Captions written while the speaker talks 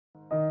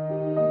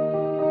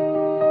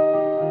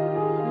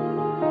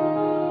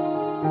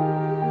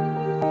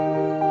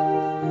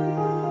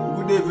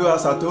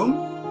viewers at home,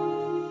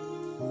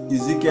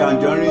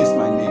 Ezikan is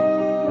my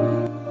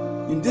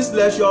name. In this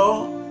lecture,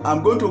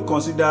 I'm going to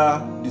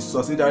consider the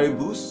subsidiary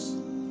books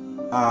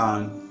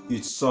and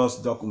its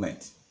source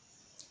document.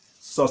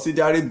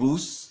 Subsidiary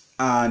books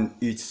and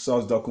its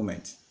source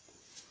document.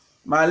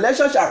 My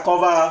lecture shall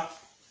cover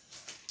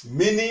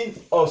meaning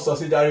of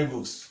subsidiary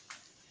books,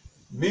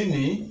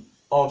 meaning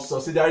of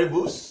subsidiary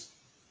books,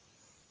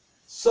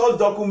 source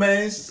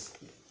documents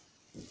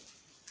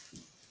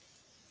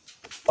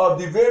of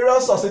the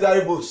various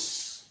subsidiary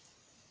books,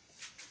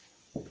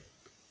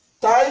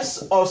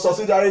 types of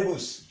subsidiary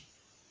books,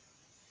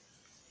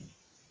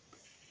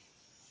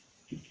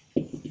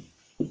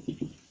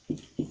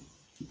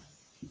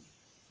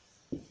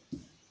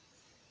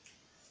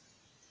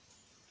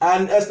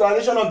 and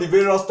explanation of the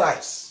various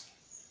types.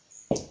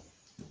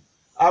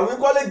 I will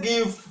equally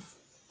give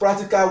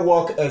practical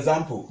work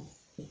examples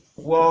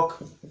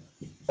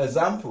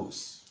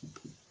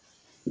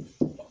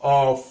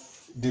of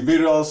the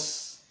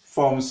various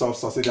forms of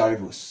subsidiary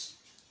books.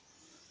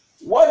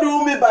 What do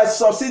you mean by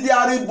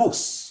subsidiary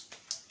books?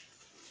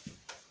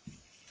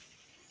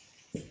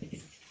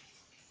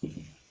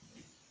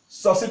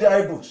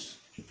 Subsidiary books.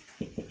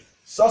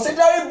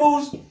 Subsidiary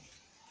books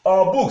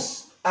or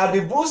books are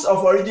the books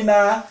of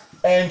original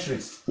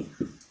entries.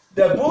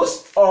 The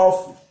books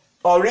of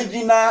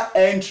original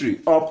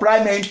entry or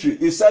prime entry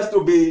is said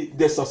to be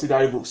the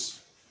subsidiary books.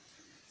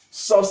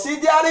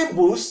 Subsidiary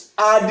books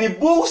are the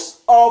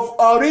books of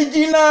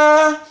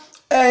original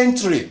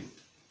entry.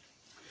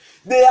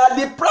 They are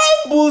the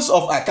prime books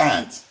of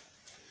account.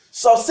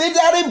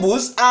 Subsidiary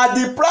books are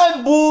the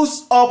prime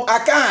books of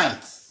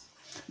account.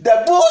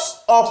 The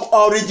books of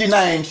original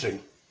entry.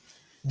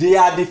 They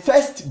are the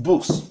first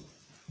books,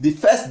 the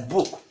first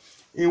book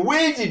in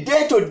which the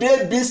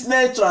day-to-day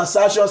business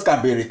transactions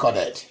can be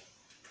recorded.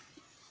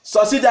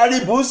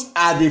 Subsidiary books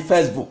are the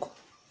first book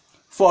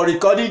for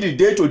recording the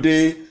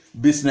day-to-day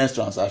business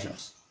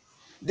transactions.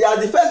 They are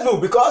the first book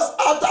because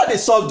after the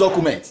source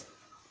document,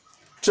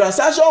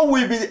 transaction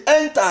will be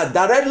entered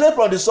directly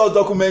from the source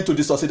document to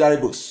the subsidiary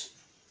books.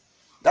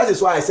 That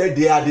is why I said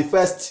they are the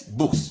first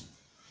books.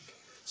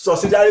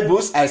 Subsidiary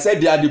books, I said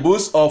they are the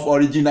books of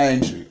original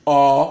entry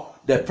or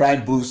the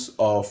prime books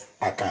of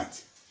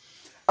account.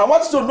 I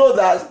want you to know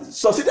that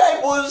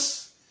subsidiary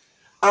books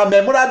are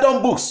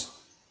memorandum books.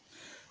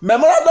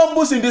 Memorandum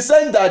books in the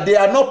sense that they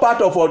are not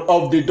part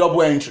of the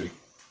double entry.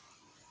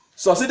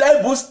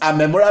 Subsidiary books are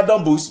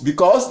memorandum books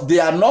because they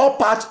are not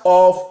part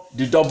of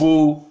the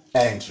double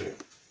entry.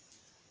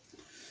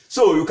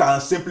 So you can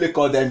simply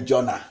call them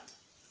journal.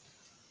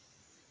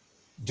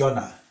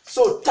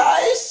 So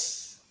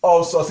types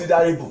of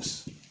subsidiary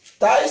books.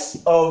 Types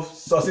of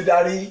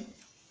subsidiary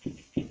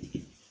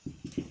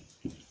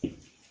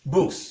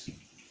books.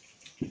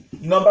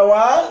 Number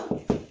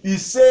one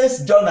is sales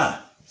journal.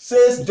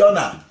 Sales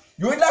journal.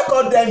 You either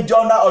call them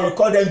journal or you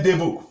call them day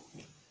book.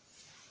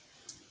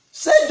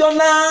 Sales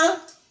journal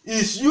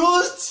is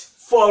used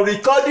for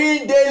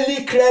recording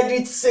daily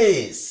credit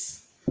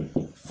sales.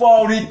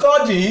 For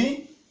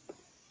recording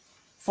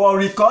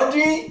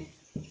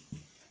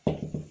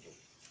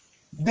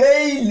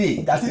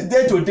daily, that is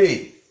day to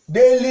day,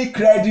 daily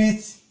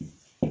credit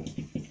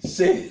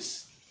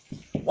sales.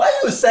 When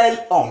you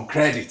sell on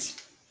credit,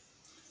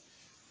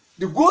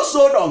 the goods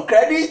sold on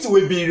credit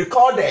will be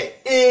recorded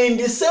in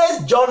the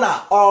sales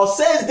journal or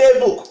sales day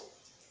book.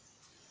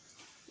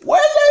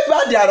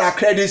 Whenever there are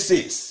credit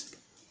sales,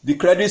 the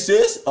credit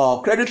sales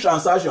or credit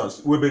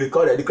transactions will be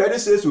recorded. The credit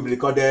sales will be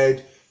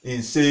recorded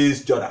in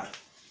sales journal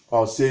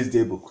or sales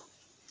day book.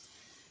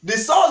 The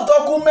source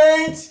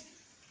document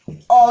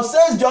or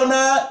sales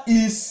journal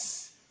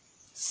is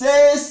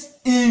sales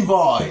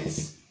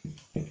invoice.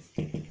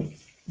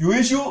 You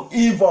issue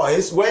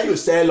invoice when you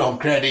sell on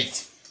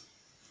credit.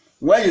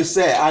 When you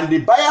sell and the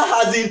buyer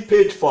hasn't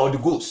paid for the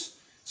goods,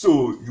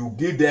 so you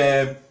give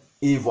them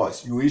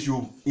invoice. You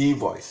issue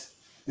invoice.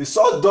 The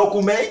source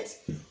document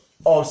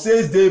of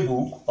sales day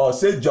book or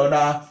sales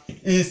journal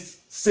is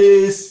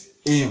sales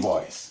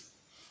invoice.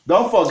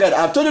 Don't forget,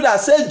 I've told you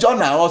that sales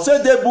journal or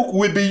sales day book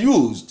will be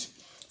used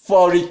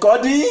for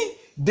recording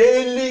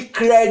daily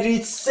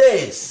credit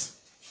sales.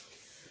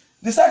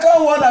 The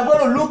second one I'm going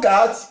to look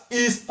at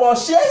is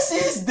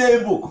purchases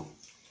day book.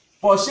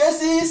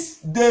 Purchases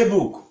day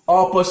book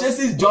or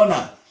purchases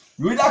journal.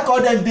 You either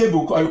call them day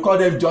book or you call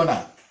them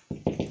journal.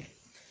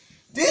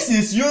 This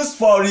is used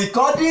for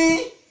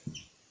recording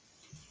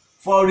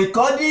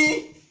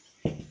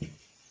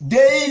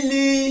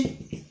daily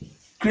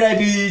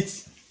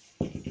credit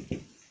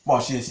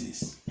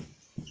purchases.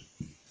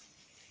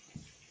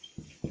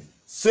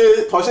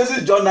 Say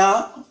purchases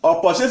journal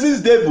or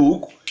purchases day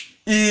book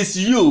is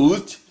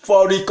used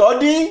for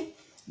recording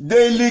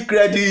daily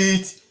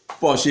credit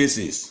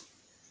purchases.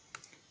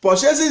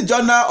 Purchases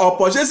journal or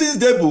purchases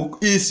day book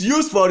is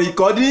used for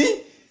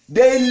recording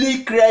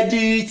daily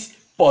credit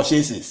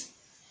purchases.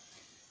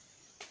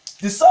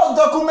 The source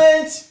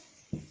document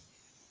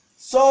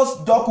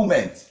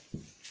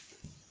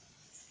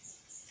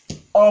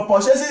or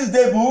purchases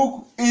day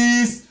book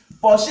is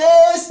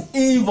purchase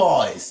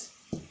invoice.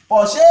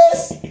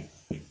 purchase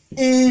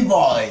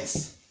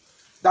invoice.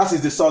 That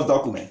is the source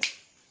document.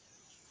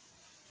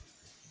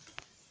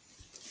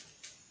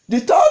 The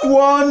third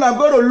one I'm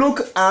going to look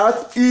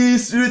at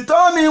is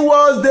return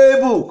invoice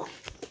daybook.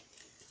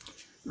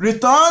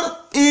 Return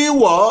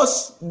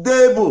invoice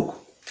daybook.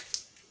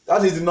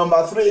 That is the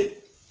number 3.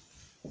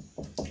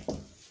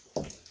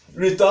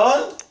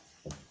 Return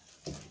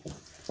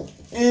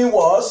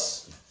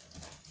invoice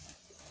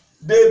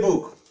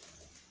daybook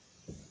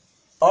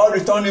or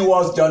return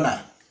invoice journal.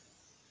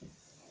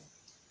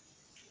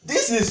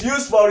 This is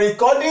used for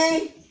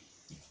recording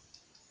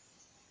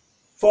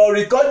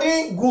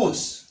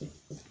goods.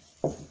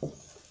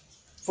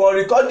 For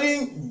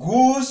recording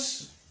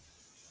goods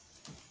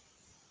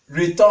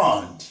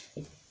returned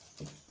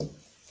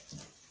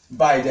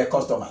by the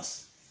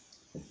customers.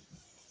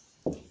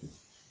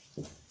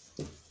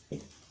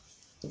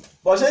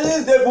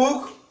 Purchasing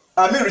daybook,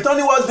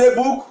 returning invoice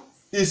daybook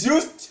is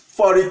used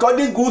for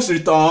recording goods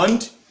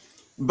returned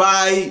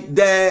by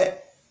the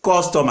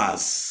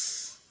customers.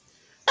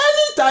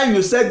 Anytime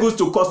you sell goods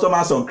to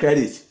customers on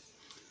credit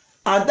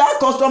and that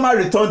customer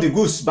return the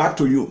goods back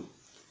to you,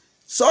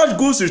 such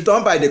goods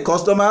returned by the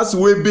customers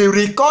will be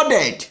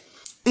recorded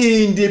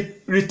in the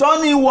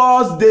returning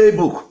invoice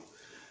daybook.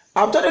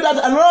 I've told you that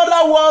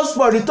another word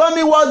for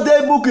returning invoice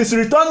daybook is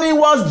returning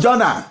invoice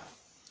journal.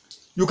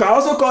 You can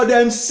also call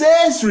them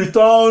sales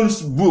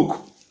returns book.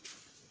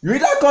 You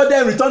either call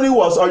them returning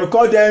invoice or you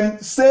call them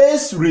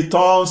sales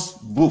returns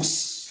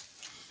books.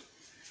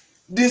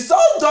 The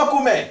source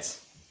document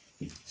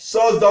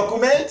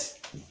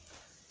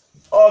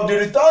of the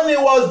returning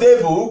invoice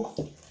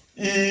daybook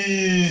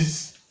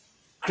is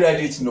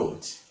credit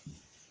note.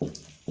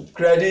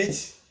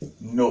 Credit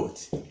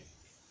note.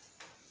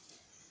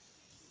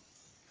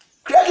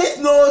 Credit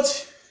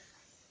note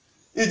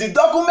is the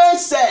document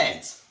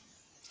sent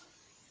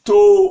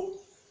to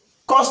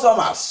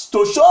customers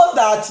to show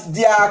that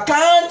their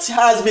account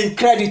has been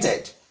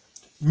credited.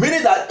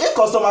 Meaning that if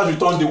customers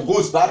return the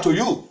goods back to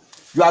you,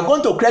 you are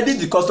going to credit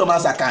the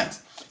customer's account.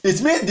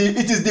 It means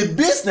it is the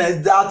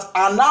business that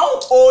are now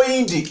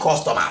owing the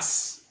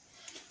customers.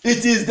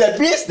 It is the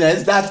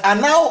business that are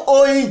now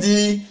owing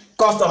the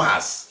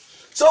customers.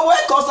 So when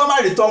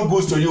customer return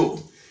goods to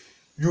you,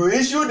 you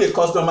issue the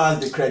customers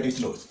the credit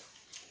note,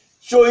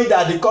 showing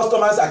that the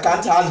customer's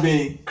account has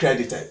been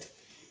credited.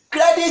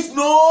 Credit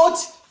note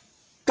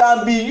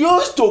can be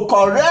used to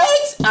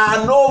correct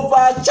an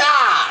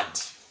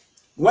overcharge.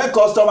 When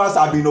customers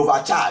have been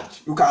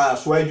overcharged, you can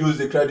as well use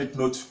the credit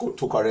note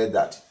to correct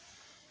that.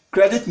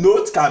 Credit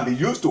note can be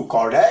used to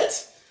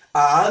correct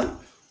an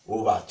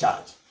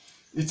overcharge.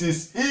 It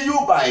is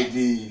issued by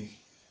the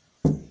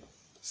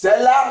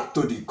seller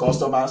to the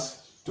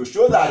customers to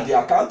show that the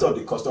account of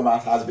the customer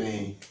has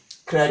been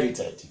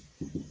credited.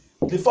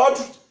 The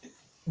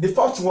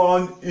fourth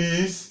one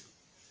is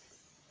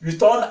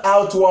return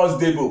outwards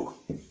daybook.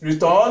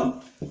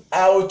 Return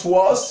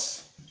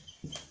outwards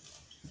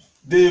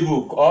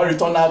daybook or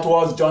return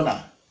outwards journal,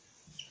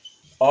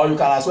 or you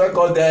can as well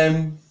call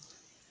them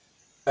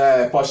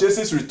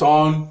purchases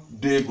return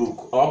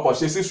daybook or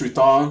purchases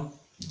return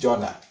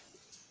journal.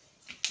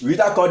 You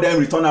either call them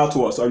return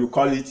outwards or you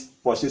call it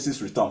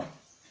purchases return.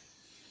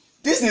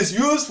 This is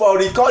used for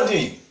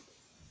recording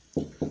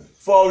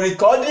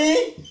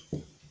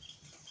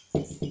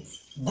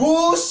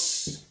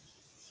goods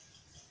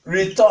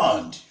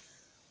returned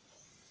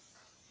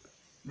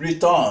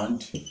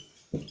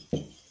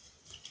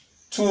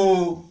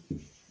to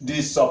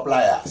the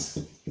suppliers.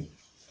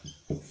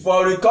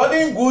 For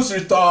recording goods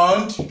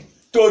returned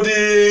to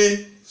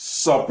the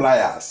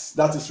suppliers,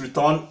 that is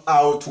return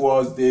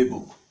outwards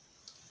daybook.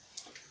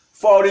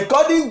 For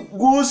recording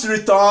goods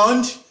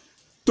returned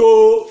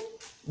to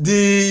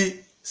the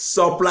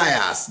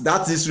suppliers,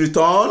 that is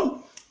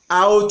return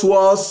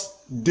outwards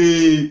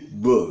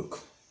daybook.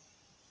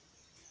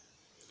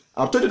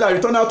 I've told you that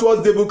return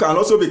outwards daybook can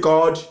also be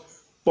called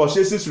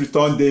purchases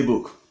return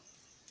daybook.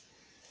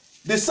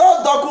 The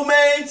source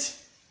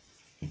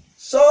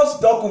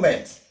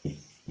document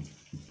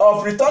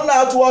of return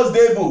outwards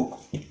daybook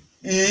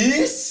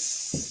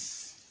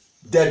is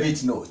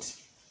debit note.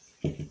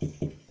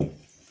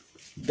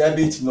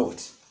 Debit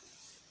note.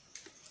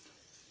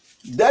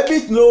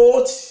 Debit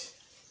note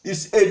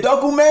is a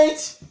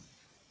document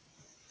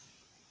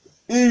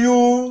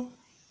issued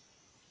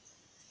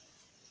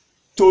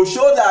to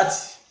show that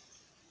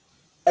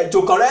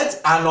to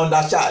correct an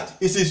undercharge.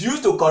 It is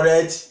used to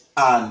correct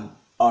an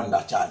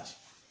undercharge.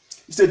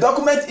 It's a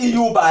document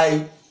issued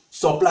by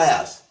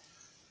suppliers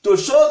to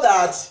show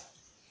that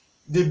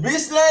the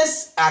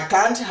business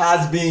account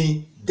has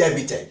been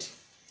debited.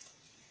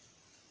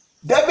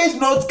 Debit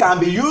note can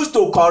be used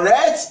to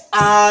correct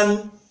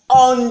an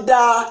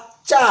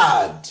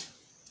undercharge.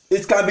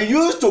 It can be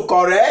used to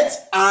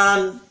correct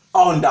an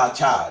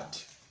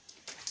undercharge.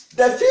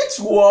 The fifth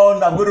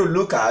one I'm going to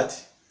look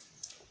at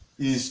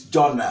is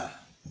journal.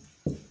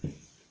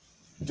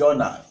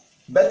 Journal.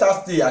 Better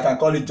still, I can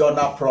call it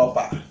journal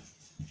proper.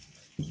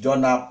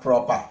 Journal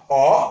proper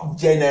or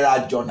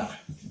general journal.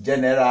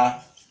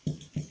 General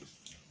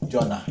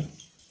journal.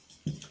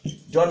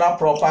 journal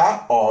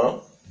proper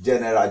or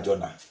general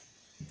journal.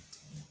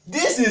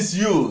 This is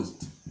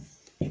used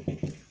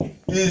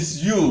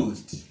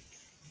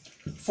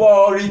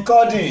for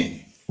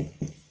recording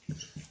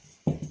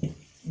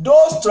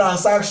those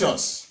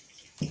transactions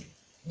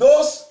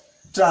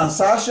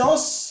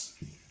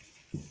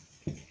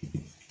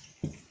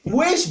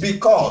which,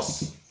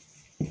 because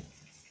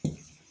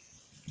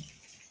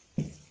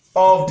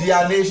of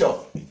their nature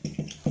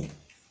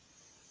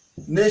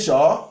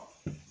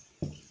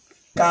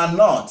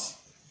cannot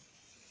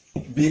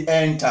be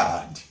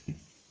entered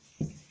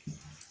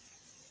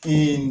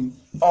in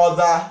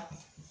other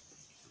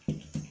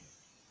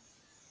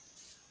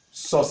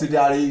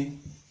subsidiary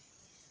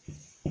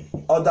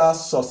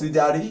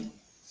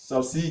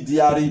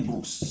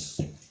books.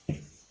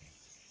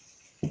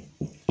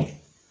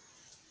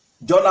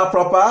 Journal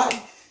proper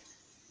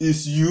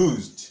is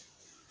used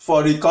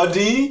for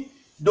recording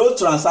those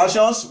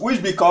transactions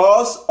which,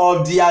 because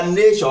of their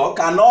nature,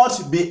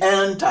 cannot be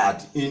entered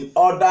in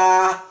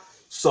other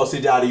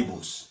subsidiary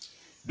books.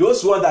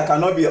 Those ones that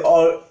cannot be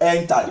all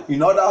entered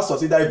in other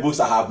subsidiary books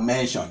I have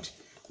mentioned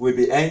will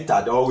be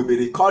entered or will be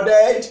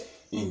recorded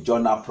in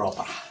journal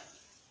proper.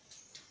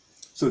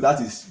 So that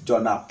is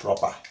journal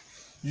proper.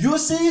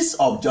 Uses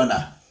of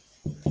journal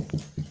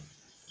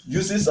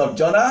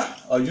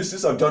or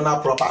uses of journal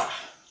proper,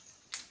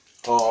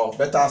 or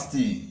better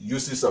still,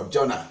 uses of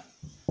journal.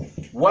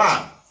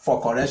 1.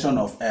 For correction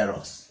of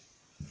errors.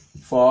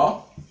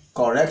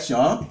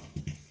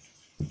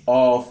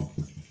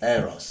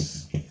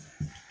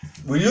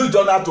 We use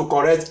journal to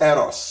correct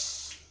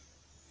errors.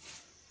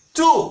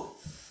 2.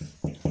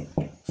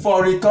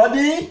 For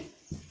recording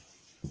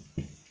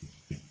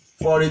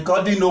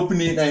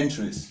opening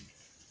entries.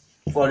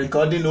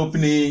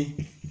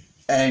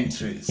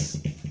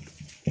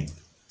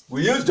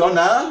 We use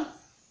journal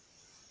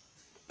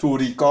to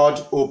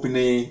record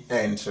opening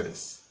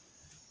entries.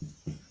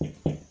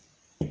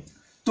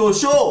 To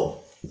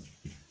show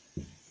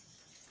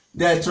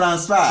the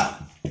transfer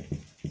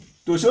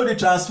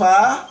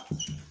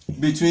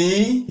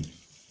between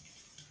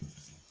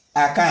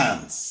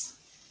accounts.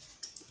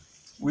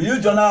 We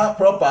use journal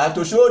proper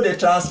to show the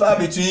transfer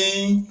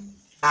between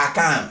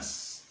accounts.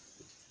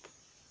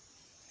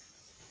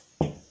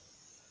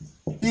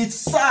 It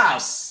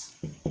serves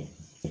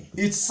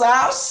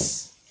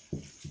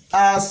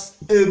as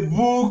a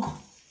book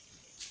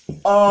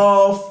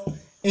of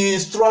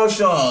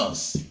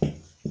instructions.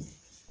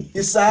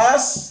 It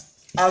serves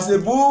as a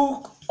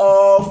book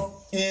of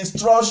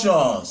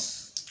instructions.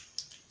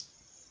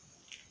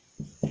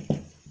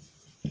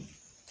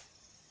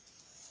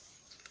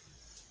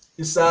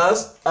 It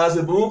serves as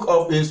a book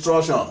of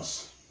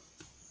instructions.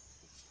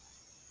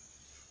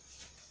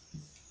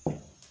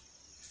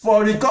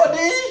 For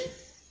recording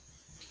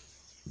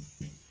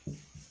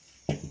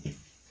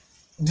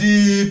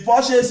the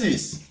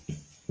purchases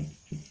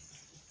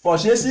or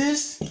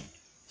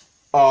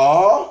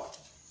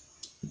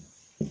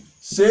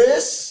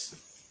sales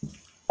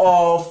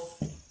of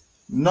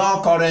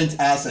non-current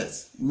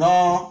assets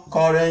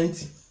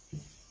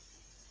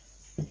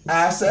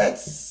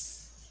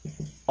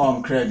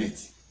on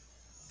credit.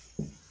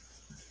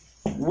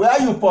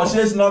 Where you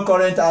purchase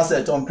non-current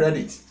asset on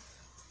credit,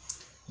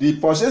 the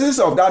purchases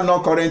of that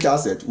non-current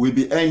asset will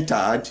be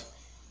entered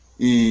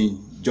in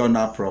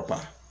journal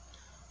proper.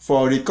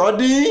 For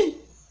recording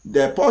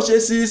the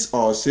purchases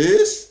or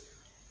sales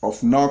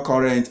of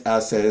non-current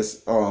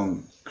assets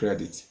on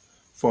credit.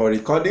 For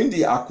recording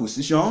the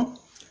acquisition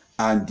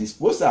and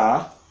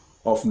disposal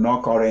of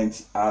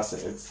non-current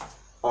assets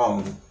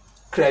on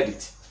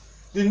credit.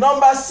 The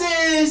number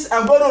 6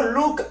 I'm going to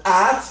look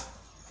at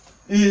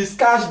is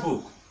cash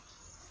book.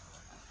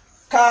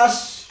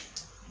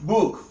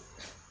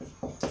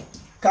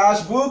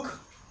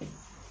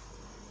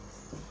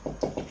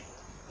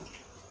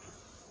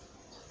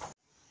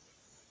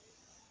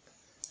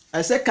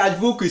 I say cash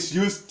book is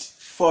used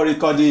for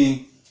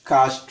recording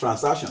cash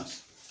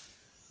transactions.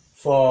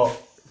 For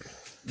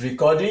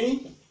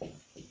recording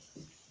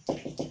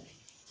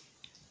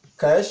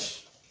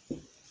cash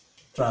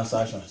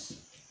transactions.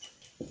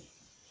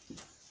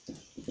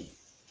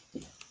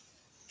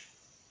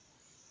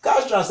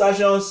 Cash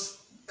transactions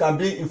can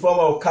be in form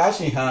of cash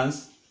in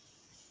hands,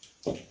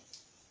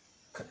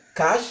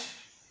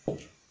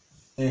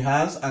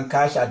 and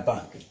cash at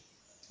bank.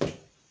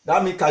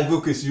 That means cash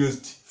book is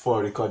used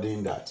for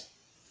recording that.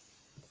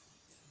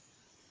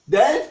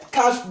 Then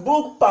cash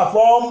book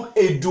performs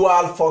a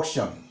dual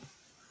function.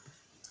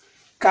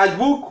 Cash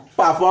book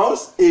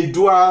performs a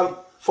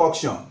dual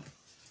function.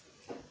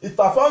 It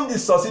performs the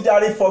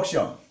subsidiary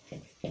function.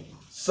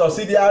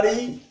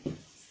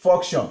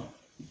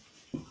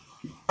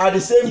 At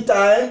the same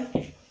time,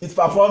 it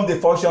performs the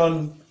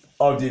function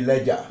of the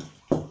ledger.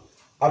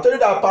 I told you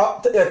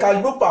that the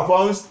cash book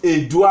performs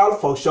a dual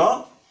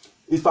function.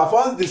 It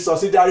performs the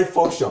subsidiary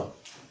function.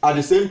 At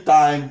the same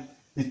time,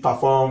 it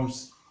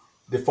performs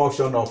the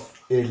function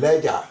of a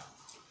ledger.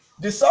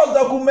 The source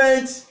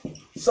document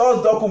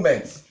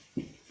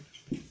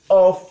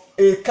of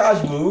a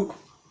cash book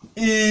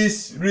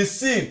is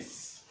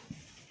receipts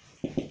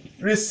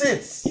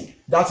Receipts,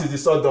 that is the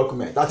source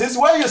document. That is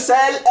when you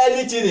sell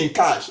anything in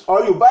cash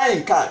or you buy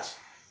in cash,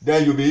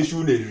 then you'll be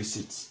issued a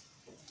receipt.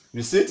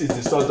 Receipt is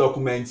the source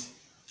document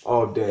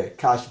of the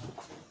cash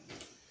book.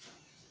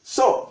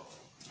 So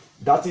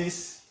that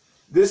is,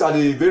 these are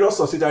the various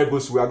subsidiary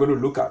books we are going to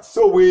look at.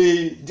 So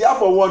we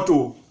therefore want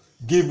to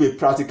give a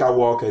practical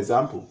work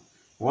example.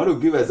 We want to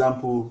give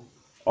example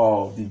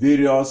of the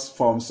various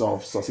forms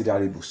of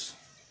subsidiary books.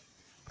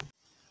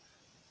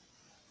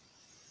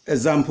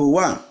 Example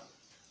 1.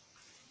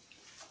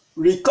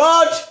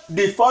 Record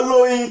the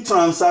following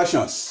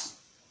transactions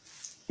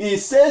in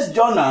sales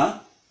journal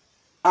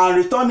and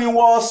returning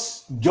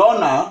was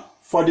journal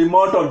for the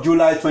month of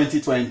July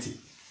 2020.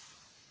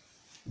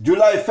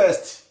 July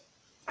 1st,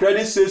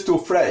 credit sales to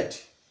Fred,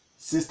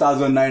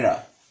 6,000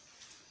 naira.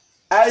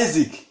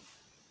 Isaac,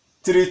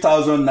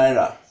 3,000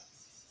 naira.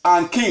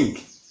 And King,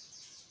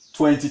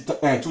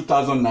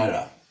 2,000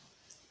 naira.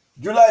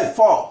 July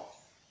 4,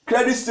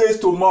 credit sales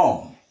to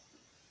Mom,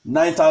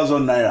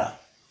 9,000 naira.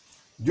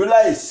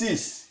 July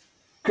 6,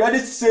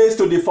 credit sales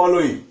to the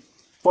following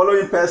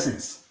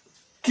persons.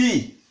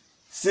 Key,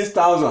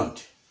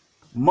 6,000.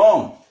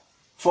 Mom,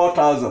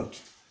 4,000.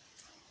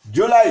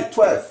 July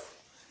 12,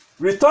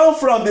 return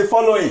from the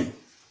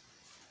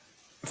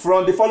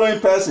following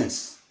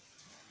persons.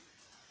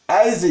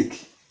 Isaac,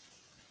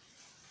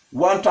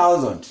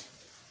 1,000.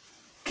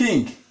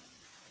 King,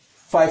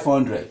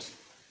 500.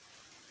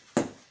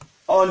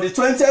 On the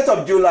 20th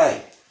of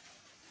July,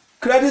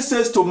 credit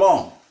sales to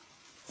Mom,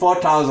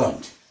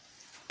 4,000.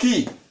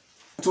 Key,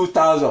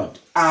 2,000.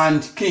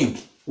 And King,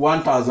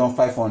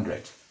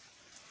 1,500.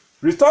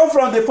 Return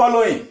from the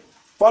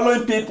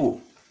following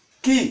people.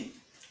 Key,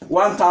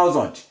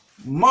 1,000.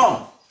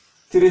 Mom,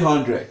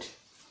 300.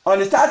 On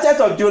the 30th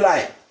of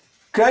July,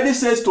 credit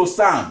sales to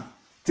Sam,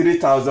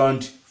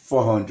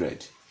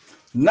 3,400.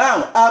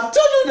 Now, I've told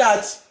you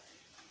that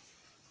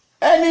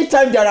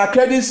anytime there are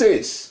credit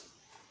sales,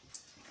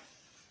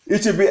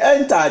 it will be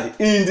entered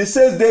in the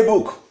sales day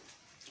book.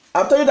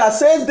 I've told you that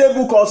sales day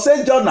book or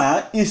sales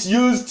journal is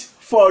used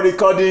for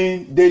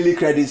recording daily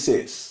credit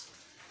sales.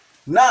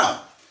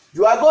 Now,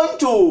 you are going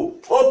to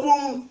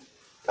open,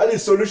 that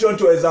is solution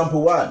to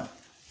example 1.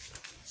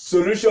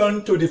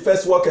 Solution to the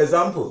first work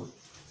example.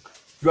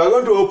 You are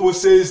going to open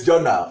sales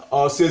journal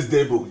or sales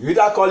day book. You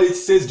either call it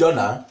sales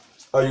journal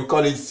or you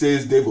call it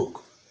sales day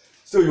book.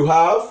 So you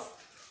are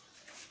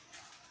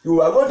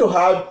going to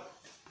have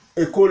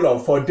a column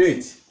for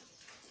date,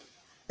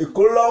 a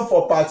column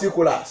for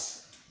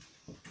particulars,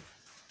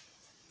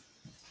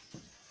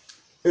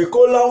 a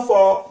column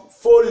for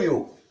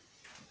folio,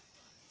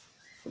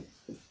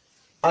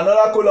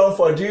 another column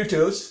for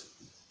details.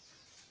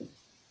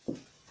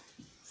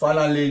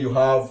 Finally, you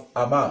have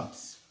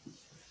amounts.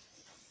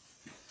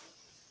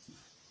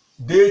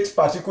 Date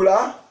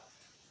particulars,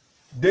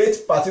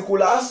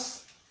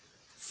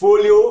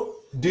 folio,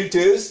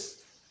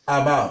 details,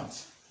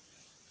 amount.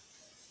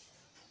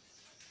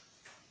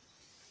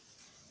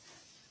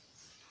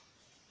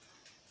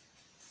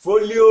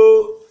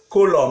 Folio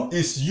column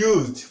is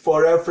used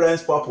for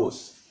reference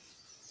purpose.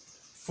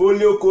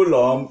 Folio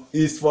column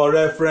is for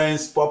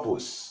reference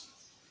purpose.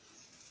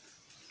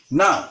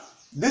 Now,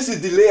 this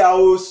is the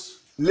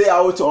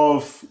layout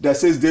of the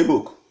sales day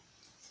book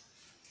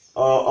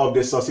of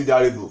the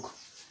subsidiary book.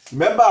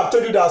 Remember, I've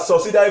told you that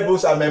subsidiary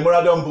books are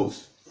memorandum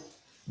books.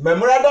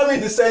 Memorandum in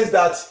the sense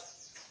that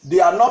they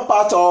are not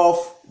part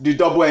of the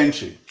double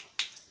entry.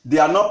 They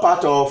are not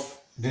part of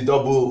the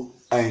double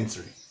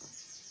entry.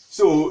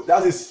 So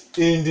that is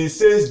in the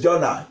sales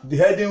journal. The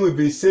heading will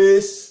be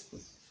sales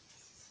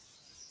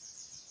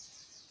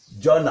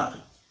journal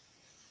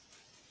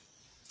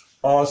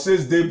or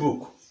sales day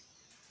book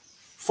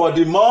for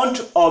the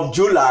month of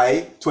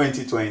July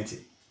 2020.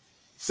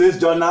 Sales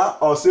journal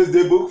or sales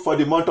day book for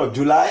the month of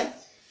July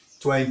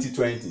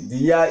 2020. The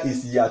year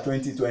is year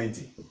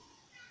 2020.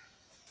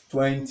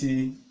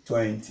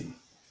 2020.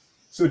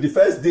 So the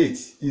first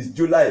date is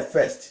July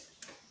 1st.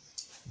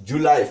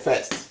 July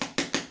 1st.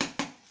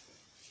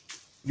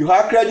 You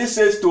have credit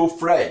sales to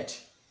Fred,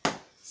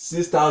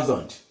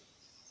 6,000.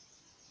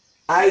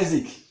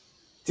 Isaac,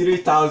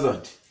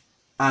 3,000.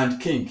 And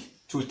King,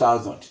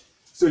 2,000.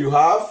 So you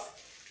have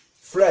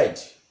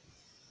Fred.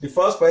 The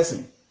first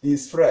person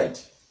is Fred.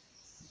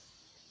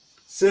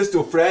 Sales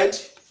to Fred,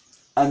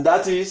 and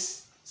that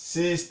is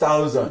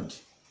 6,000.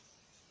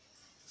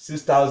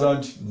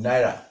 6,000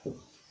 naira.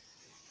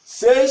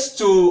 Sales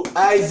to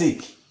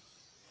Isaac,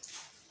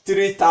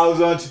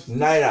 3,000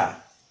 naira.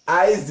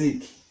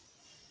 Isaac,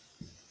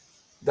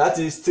 that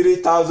is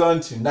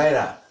 3,000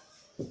 naira.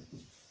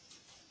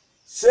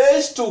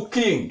 Sales to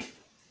King,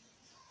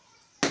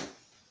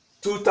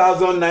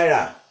 2,000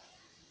 naira.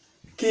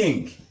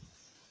 King,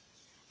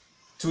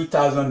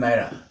 2,000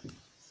 naira.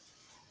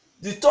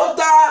 The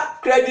total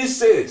credit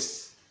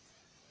sales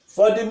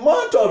for the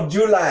month of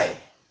July,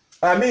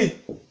 on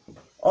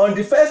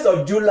the 1st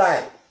of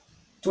July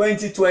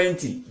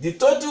 2020, the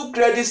total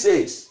credit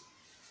sales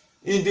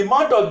in the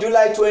month of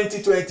July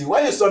 2020,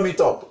 when you sum it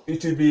up,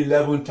 it will be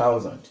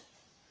 11,000.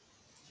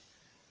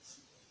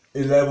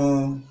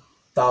 11,000.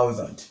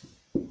 4,000.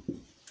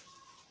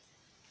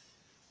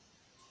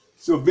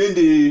 So being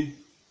the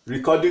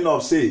recording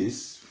of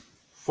sales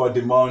for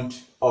the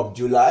month of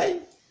July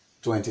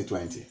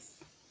 2020.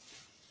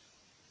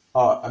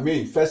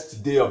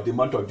 First day of the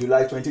month of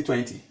July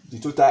 2020, the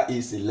total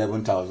is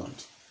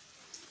 11,000.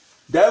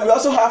 Then we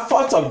also have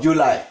 4th of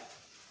July.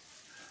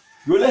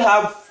 We only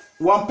have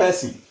one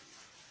person.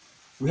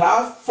 We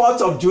have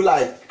 4th of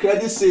July,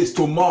 credit sales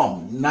to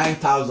mom,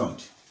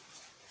 9,000.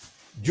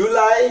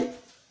 July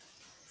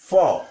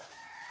 4,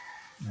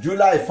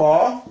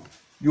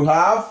 you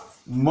have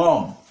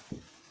mom,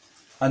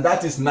 and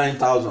that is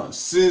 9,000.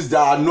 Since there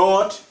are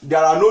no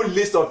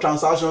list of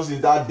transactions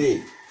in that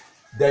day,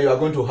 then you are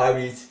going to have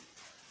it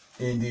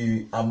in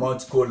the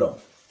amount column.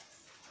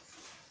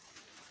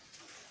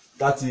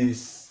 That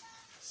is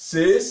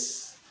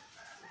sales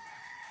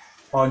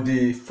on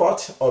the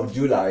 4th of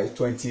July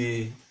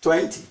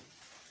 2020.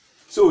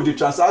 So the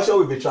transaction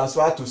will be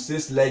transferred to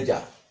sales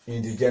ledger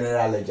in the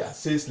general ledger.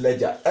 Sales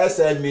ledger.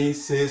 SL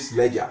means sales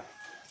ledger.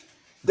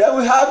 Then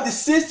we have the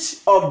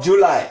 6th of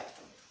July.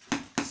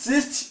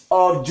 6th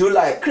of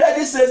July.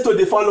 Credit sales to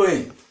the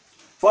following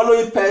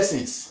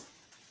persons.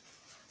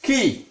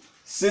 Key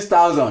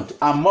 6,000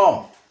 and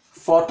mom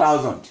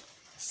 4,000.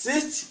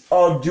 6th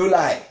of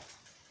July.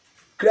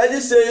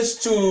 Credit sales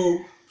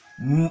to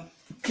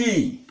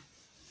Key,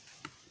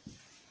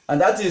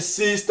 and that is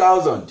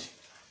 6,000.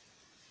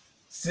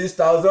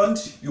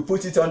 6,000, you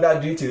put it under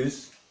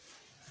details.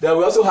 Then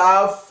we also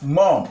have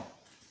mom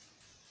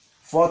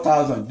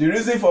 4,000. The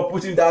reason for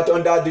putting that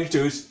under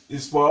details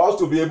is for us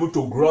to be able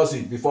to gross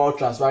it before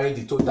transferring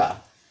the total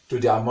to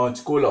the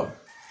amount column,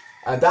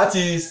 and that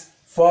is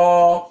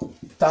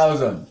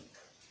 4,000.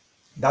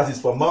 That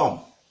is for mom.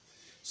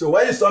 So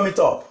when you sum it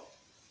up,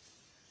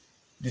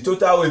 the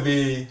total will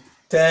be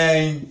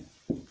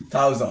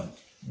 10,000,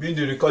 being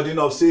the recording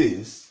of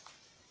sales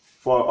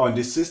for on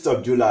the 6th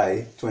of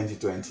July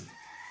 2020.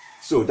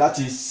 So that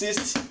is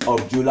 6th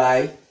of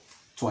July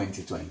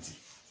 2020.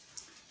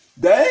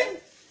 Then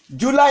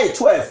July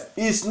 12th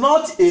is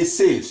not a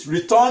sales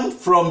return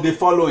from the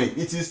following.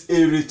 It is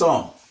a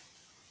return.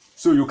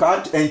 So you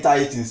can't enter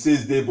it in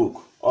sales day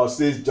book or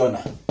sales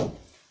journal.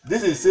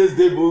 This is sales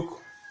day book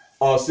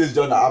or sales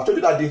journal. I've told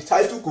you that the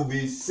title could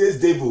be sales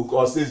day book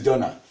or sales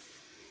journal.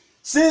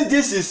 Since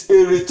this is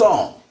a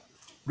return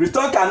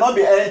cannot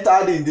be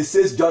entered in the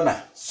sales journal,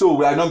 so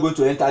we are not going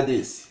to enter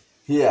this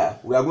here.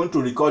 We are going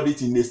to record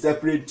it in a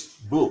separate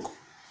book.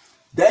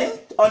 Then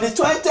on the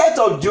 20th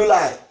of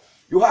July,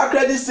 you have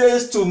credit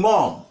sales to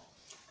mom.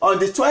 On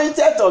the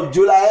 20th of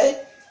July,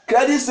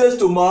 credit sales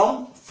to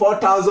mom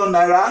 4,000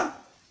 naira,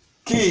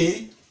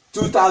 Key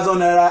 2,000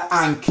 naira,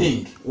 and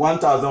King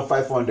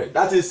 1,500.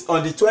 That is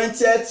on the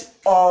 20th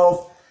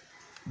of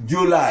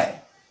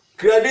July.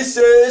 Credit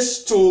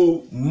sales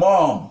to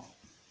mom,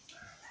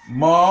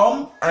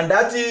 and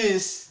that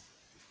is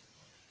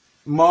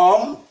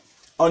mom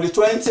on the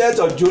 20th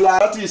of July.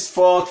 That is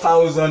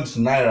 4,000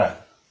 naira.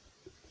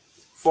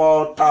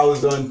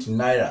 4,000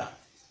 naira.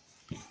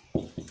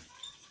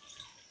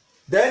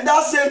 Then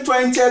that same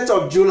 20th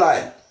of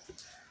July,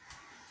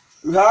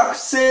 we have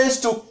sales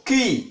to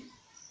Key,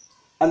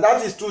 and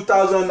that is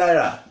 2,000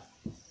 naira.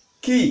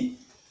 Key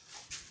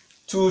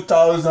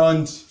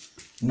 2,000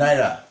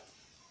 naira.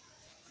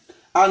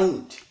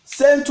 And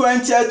same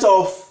 20th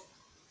of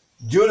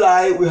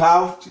July, we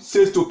have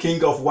sales to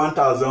King of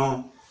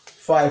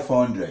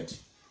 1,500.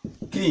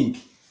 King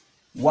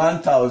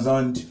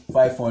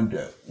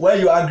 1,500. When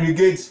you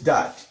aggregate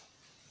that,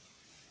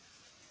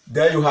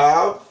 then you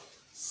have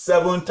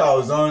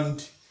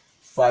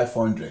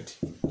 7,500.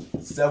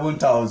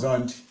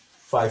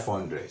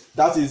 7,500.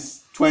 That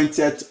is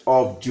 20th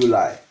of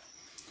July.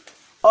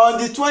 On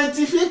the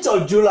 25th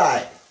of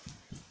July,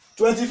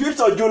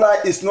 25th of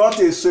July is not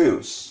a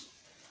sales.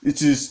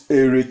 It is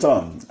a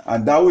return,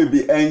 and that will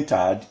be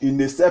entered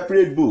in a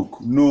separate book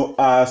known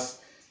as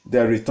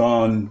the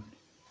return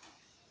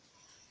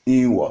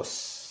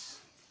invoice.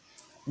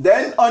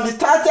 Then on the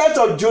 30th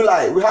of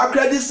July, we have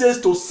credit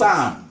sales to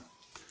Sam.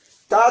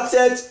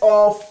 30th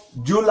of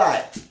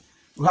July,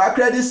 we have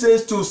credit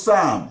sales to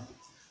Sam,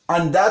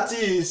 and that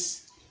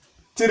is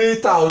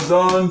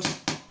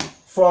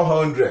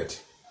 3,400.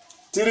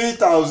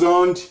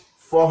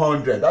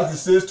 3,400. That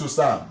is sales to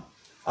Sam.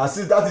 And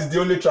since that is the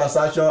only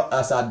transaction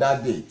as at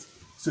that date,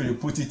 so you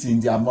put it in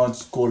the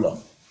amount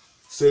column.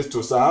 Sales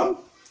to Sam,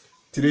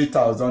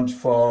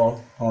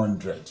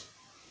 3,400.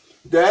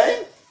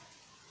 Then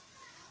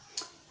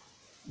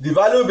the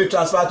value will be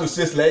transferred to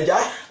sales ledger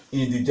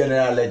in the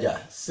general ledger.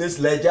 Sales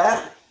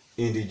ledger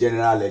in the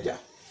general ledger.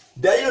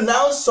 Then you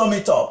now sum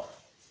it up.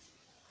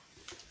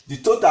 The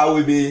total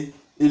will be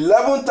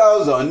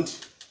 11,000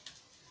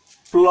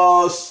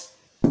 plus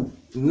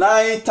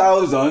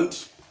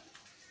 9,000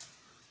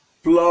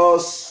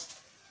 plus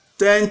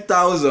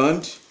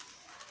 10,000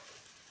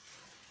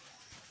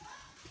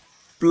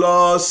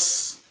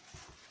 plus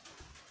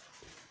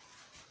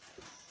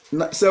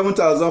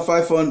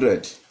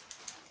 7,500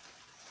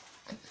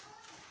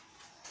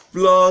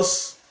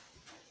 plus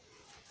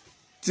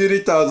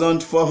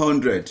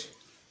 3,400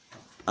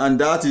 and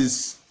that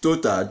is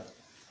total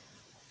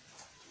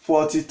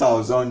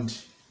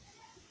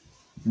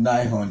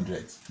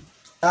 40,900.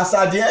 As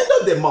at the end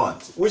of the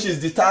month, which is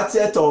the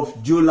 30th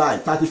of July,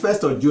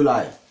 31st of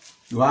July,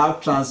 you have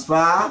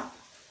transfer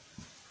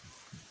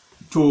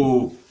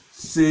to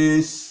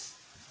sales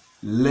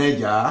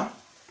ledger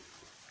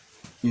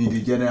in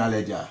the general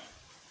ledger.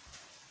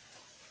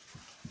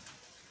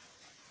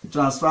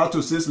 Transfer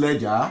to sales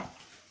ledger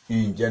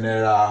in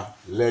general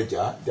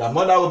ledger. The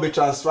amount that will be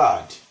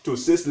transferred to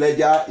sales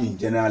ledger in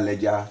general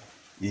ledger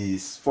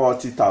is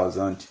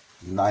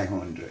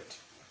 40,900.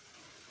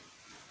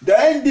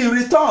 Then the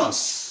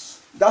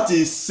returns, that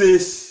is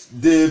sales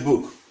day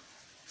book.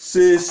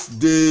 Sales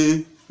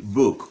day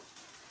book.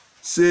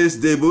 Sales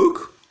day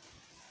book.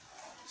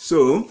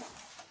 So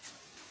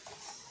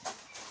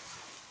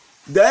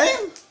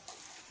then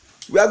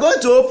we are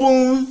going to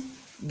open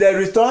the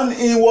return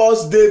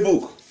inwards day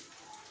book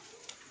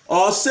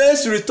or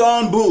sales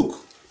return book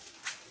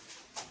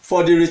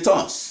for the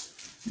returns.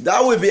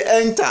 That will be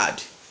entered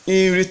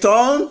in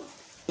return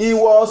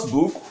inwards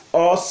book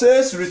or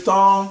sales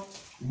return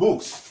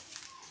books.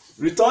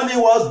 Return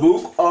inwards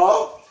book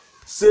or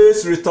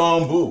sales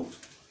return book.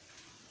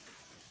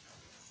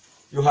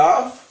 You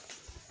have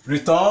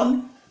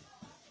return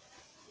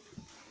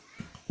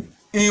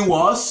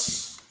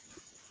inwards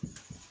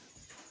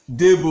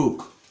day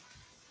book.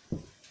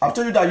 I've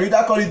told you that you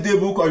either call it day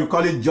book or you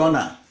call it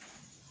journal.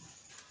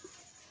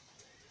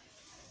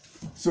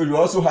 So you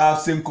also have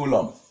same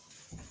column.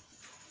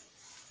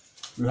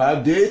 You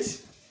have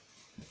date,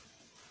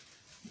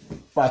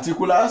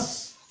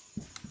 particulars,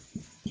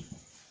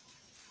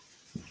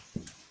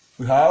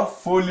 we have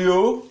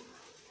folio,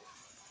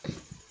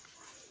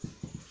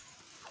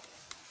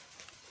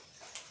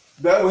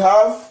 then we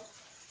have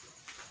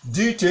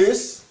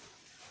details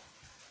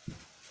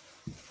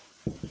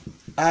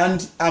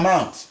and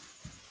amount.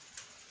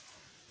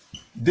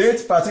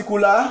 Date,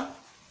 particular,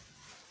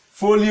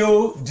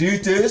 folio,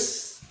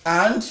 details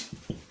and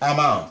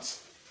amount.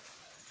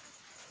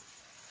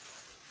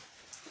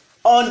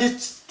 On the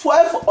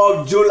 12th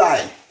of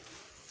July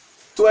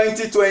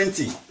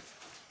 2020,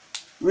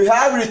 we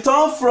have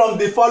return from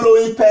the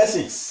following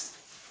persons.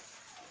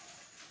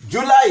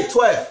 July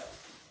 12th.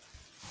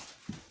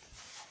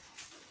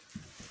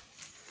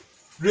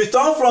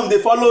 Return from the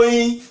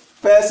following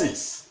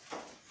persons.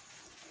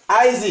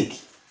 Isaac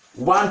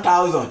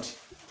 1,000.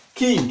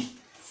 King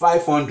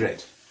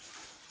 500.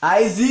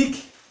 Isaac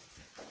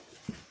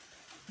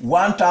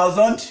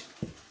 1,000.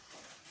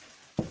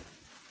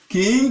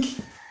 King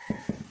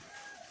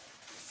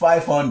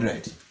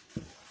 500.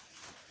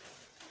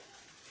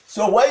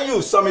 So when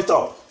you sum it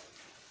up,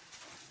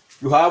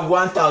 you have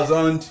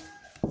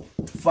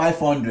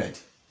 1,500.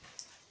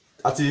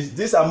 That is,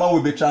 this amount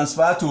will be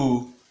transferred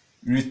to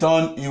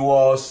return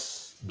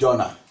inwards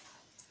journal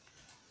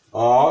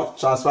or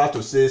transfer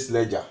to sales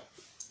ledger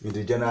in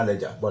the general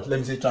ledger. But let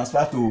me say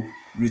transfer to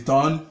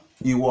return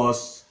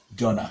inwards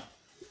journal.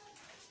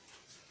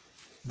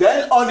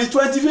 Then on the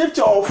 25th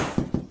of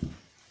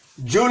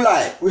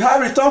July, we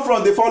have return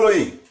from the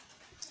following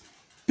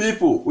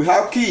people. We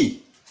have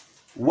key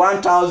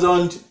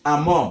 1,000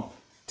 and mom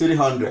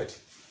 300.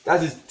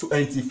 That is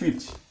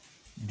 25th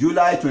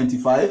July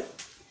 25.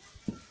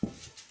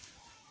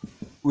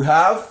 We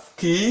have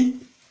key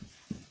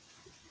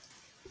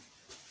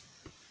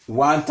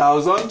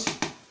 1,000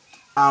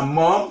 and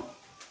mom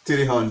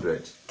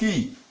 300.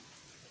 Key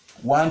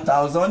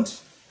 1,000,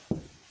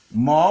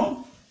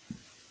 mom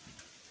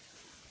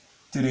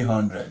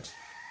 300.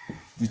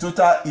 The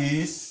total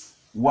is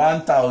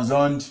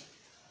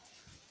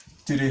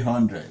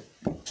 1,300.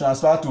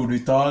 Transfer to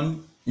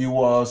return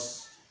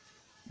inwards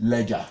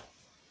ledger.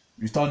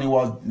 Return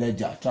inwards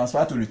ledger.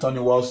 Transfer to return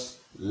inwards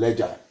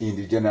ledger in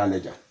the general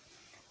ledger.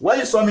 When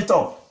you sum it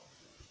up,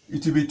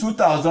 it will be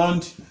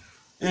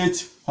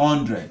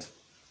 2,800.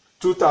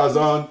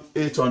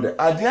 2,800.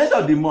 At the end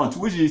of the month,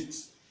 which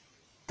is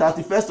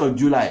 31st of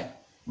July,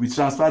 we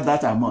transfer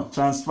that amount.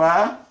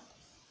 Transfer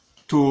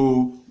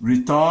to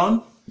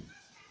return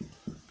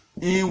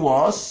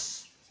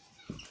inwards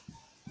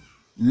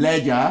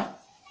ledger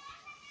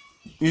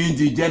in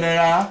the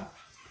general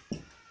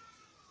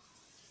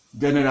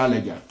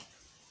ledger.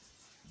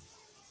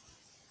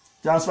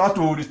 Transfer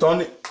to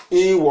return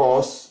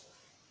inwards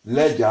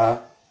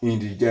ledger in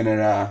the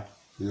general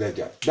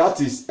ledger.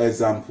 That is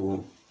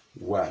example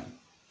 1.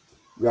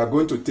 We are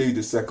going to take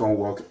the second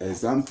work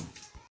example.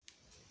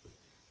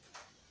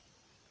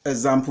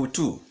 Example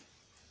 2.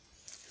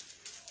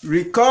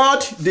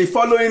 Record the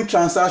following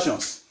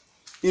transactions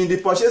in the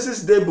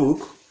purchases day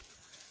book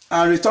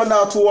and return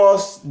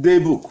outwards day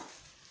book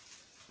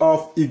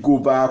of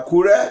Igoba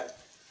Akure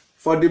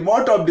for the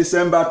month of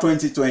December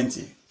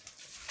 2020.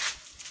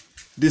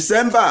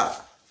 December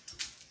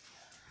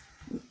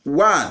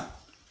 1.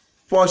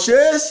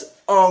 Purchase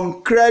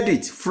on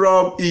credit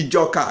from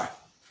Ijoka.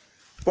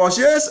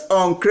 Purchase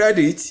on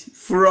credit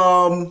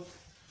from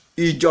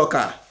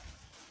Ijoka.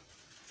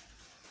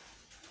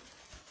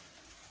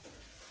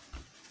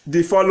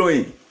 The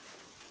following: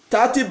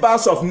 30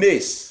 bags of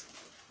maize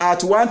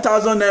at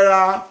 1,000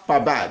 naira per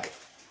bag.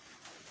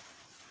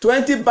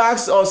 20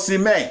 bags of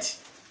cement,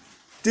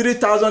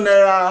 3,000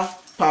 naira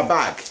per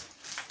bag,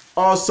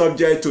 all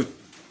subject to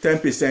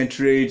 10%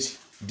 trade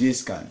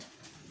discount.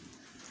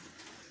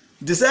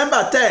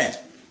 December 10,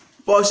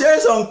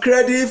 purchase on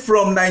credit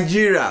from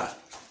Nigeria,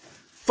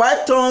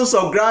 5 tons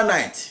of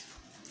granite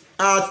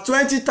at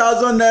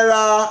 20,000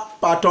 naira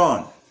per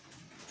ton.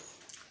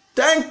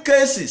 10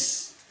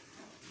 cases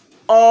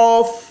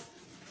of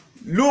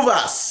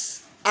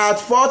louvers at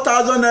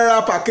 4,000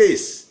 naira per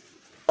case,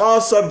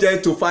 all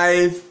subject to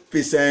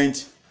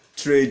 5%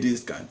 trade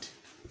discount.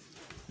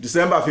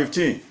 December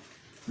 15,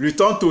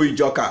 return to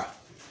Ijoka,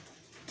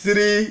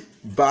 3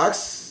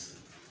 bags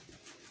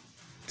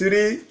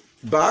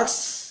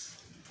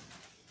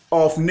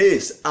of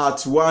nails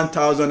at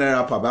 1,000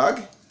 naira per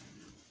bag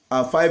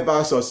and 5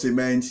 bags of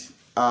cement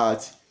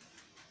at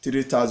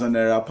 3,000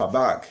 naira per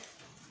bag.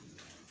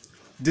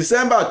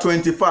 December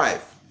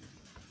 25,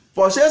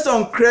 purchase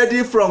on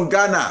credit from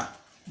Ghana,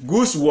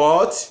 goods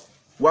worth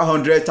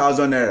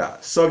 100,000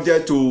 naira,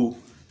 subject to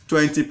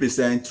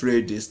 20%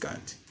 trade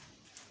discount.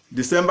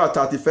 December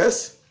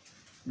 31st,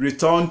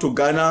 return to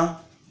Ghana,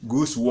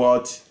 goods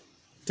worth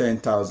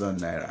 10,000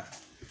 naira.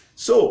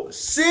 So,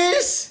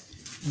 since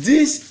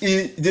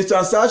the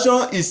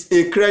transaction is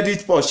a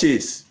credit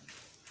purchase,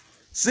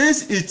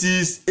 since it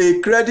is a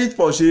credit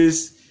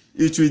purchase,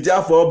 it will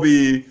therefore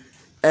be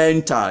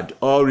entered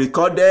or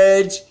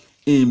recorded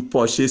in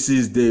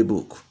purchases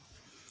daybook.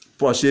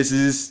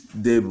 Purchases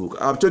daybook.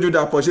 I've told you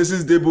that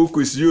purchases daybook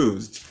is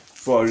used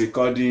for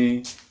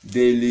recording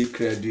daily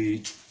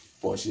credit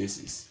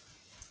purchases.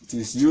 It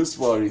is used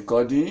for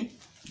recording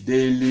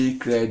daily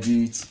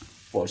credit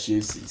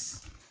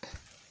purchases.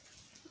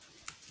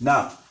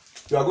 Now,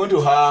 we are going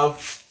to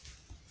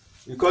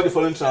record the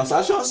following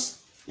transactions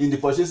in the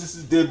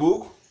purchases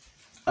daybook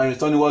and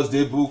return rewards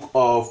daybook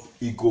of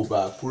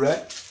Igoba Akure.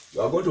 We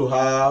are going to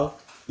have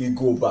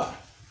Igoba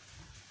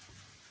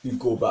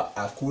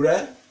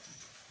Akure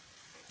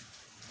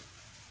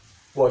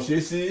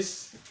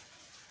purchases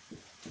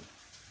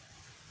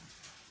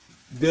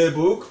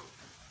daybook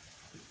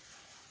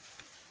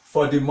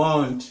for the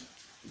month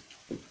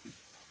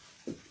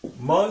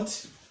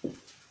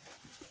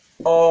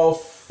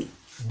of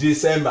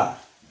December.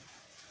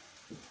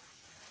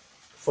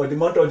 For the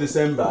month of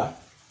December,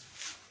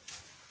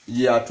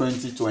 year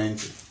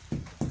 2020.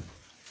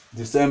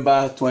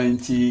 December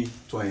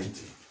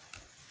 2020.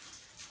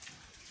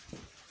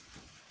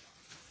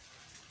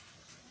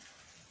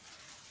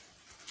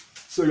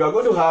 So you are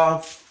going to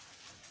have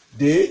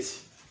date,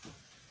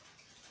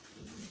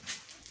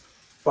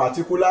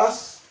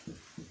 particulars,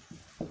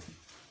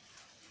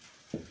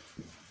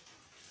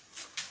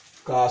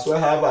 can as well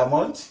have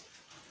amount,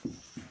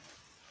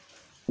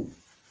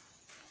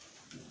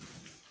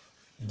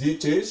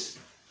 details,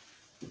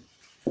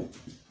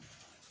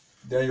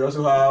 then you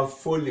also have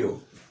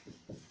folio.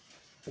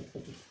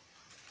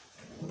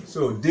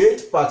 So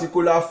date,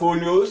 particular,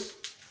 folios,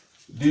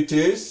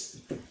 details,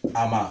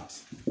 amount.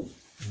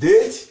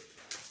 Date,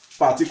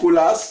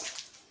 particulars,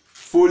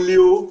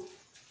 folio,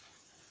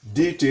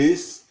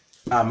 details,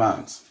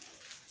 amount.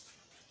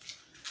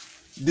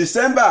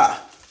 December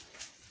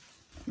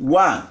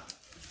 1,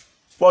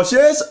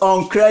 purchase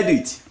on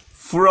credit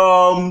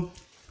from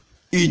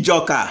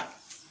Ijoka.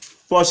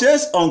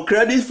 Purchase on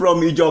credit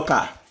from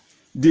Ijoka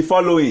the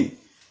following: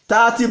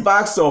 30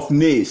 bags of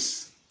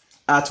nails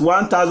at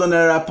 1,000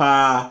 naira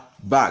per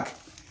bag.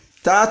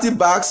 30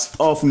 bags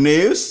of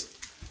nails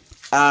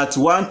at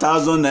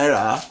 1,000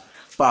 naira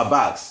per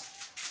bag.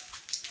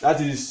 That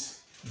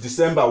is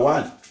December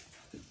 1.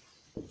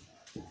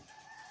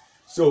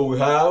 So we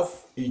have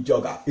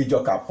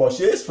Ijoka,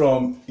 purchase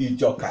from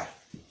Ijoka.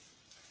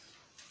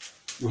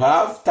 You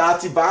have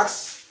 30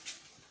 bags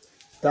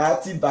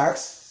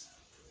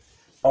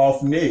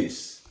of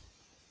nails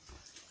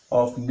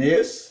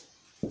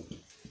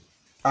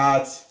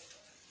at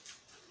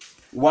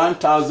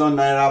 1,000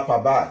 naira per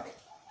bag.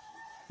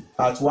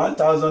 At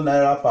 1,000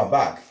 naira per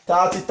bag.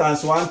 30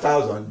 times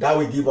 1,000, that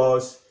will give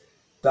us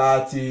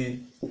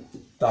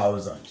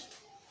 30,000.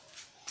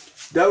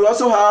 Then we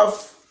also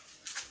have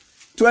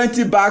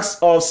 20 bags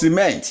of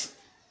cement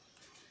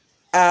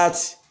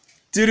at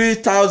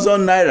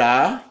 3,000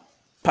 naira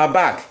per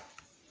bag.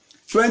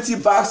 20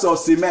 bags of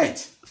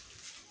cement.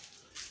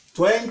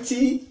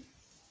 20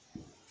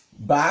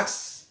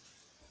 bags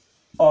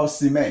of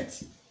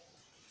cement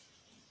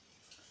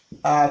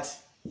at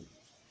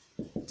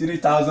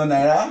 3,000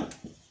 naira.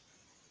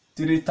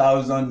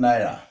 3,000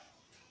 naira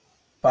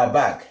per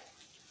bag.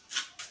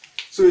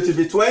 So it will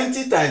be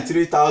 20 times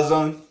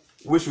 3,000,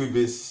 which will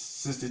be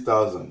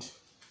 60,000.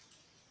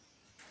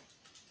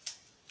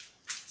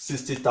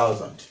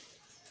 60,000.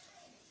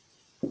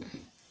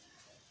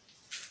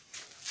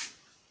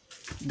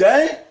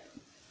 Then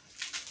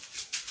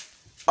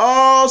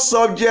all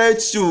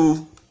subject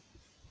to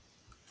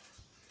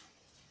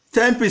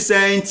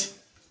 10%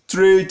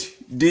 trade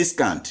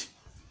discount.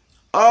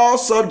 All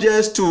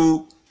subject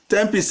to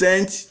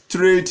 10%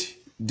 trade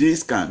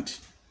discount.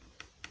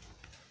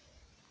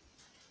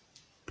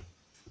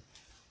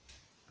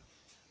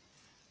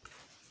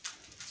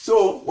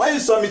 So when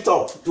you sum it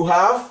up, you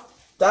have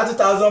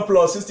 30,000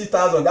 plus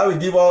 60,000. That will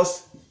give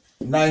us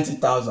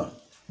 90,000.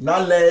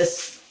 Now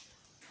less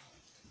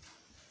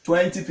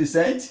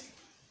 20%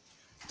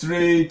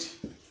 trade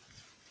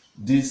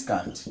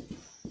discount.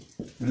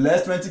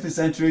 Less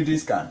 20% trade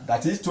discount.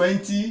 That is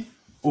 20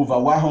 over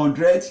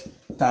 100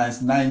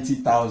 times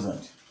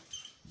 90,000.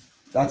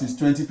 That is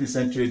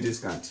 20% trade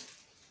discount.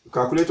 You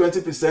calculate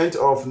 20%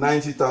 of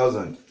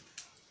 90,000,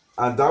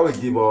 and that will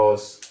give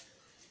us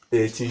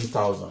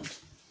 18,000.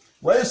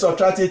 When you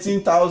subtract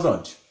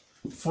 18,000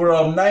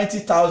 from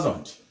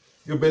 90,000,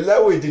 you'll be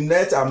left with the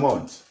net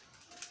amount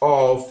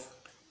of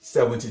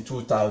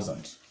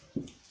 72,000.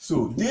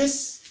 So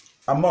this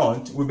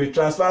amount will be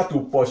transferred to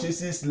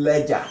purchases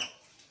ledger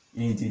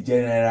in the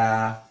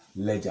general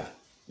ledger.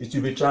 It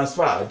will be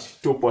transferred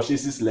to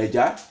purchases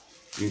ledger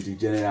in the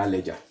general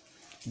ledger.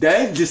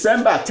 Then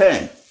December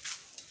 10,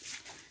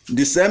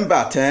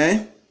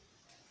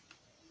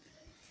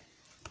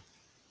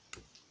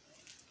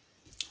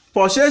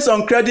 purchase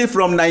on credit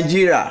from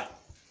Nigeria.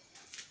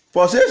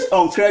 Purchase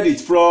on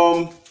credit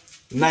from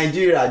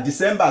Nigeria,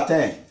 December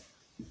 10.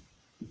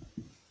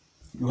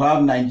 You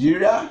have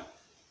Nigeria.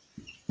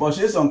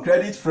 Purchase on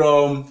credit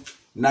from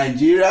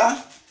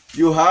Nigeria.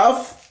 You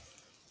have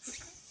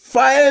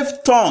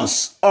 5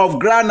 tons of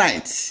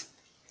granite.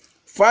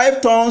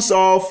 5 tons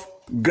of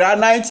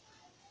granite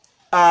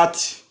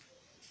at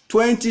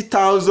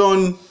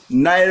 20,000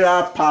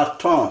 naira per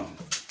ton.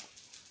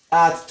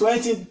 At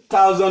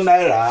 20,000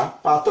 naira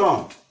per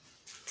ton.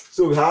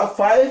 So we have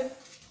 5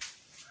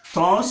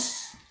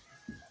 tons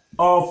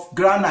of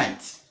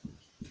granite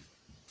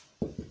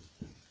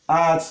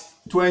at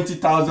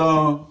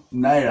 20,000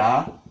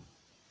 naira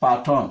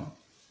per ton.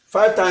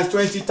 5 times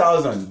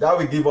 20,000, that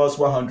will give us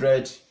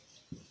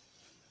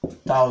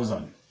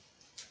 100,000.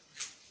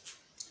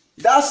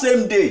 That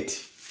same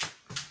date,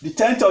 the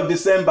 10th of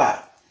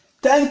December,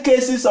 10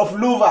 cases of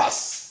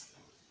louvers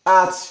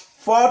at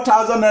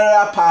 4,000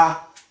 naira per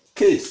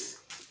case.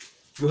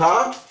 You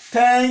have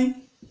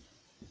 10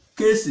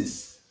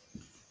 cases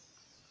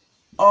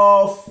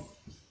of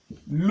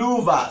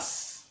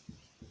louvers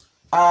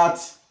at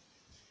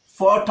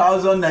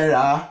 4,000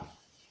 naira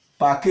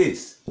per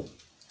case.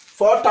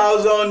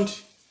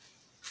 4,000,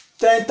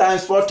 10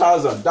 times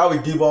 4,000, that will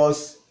give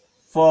us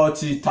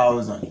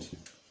 40,000.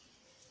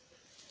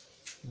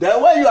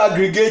 Then when you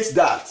aggregate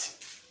that,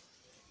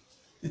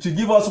 it will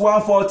give us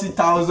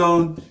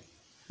 140,000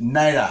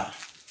 naira.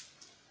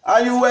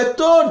 And you were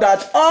told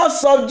that all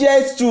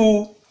subject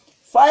to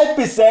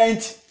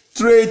 5%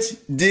 trade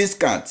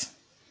discount.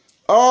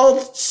 All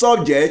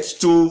subject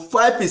to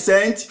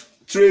 5%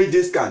 trade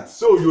discount.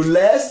 So you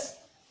less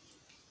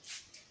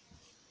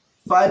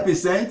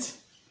 5%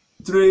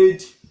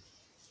 trade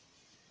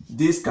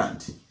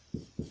discount.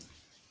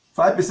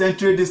 5%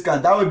 trade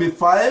discount, that will be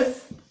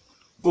 5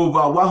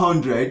 over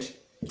 100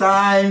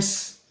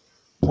 times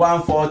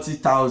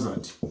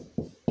 140,000.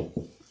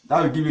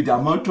 That will give you the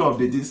amount of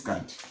the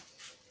discount.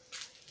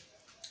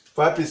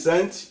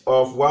 5%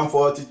 of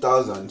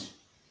 140,000,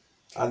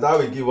 and that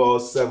will give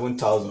us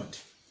 7,000.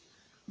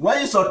 When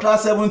you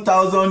subtract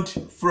 7,000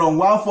 from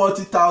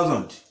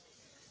 140,000,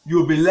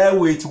 you'll be left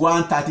with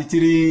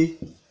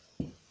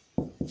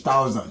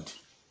 133,000.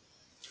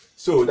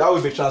 So that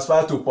will be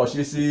transferred to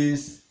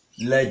purchases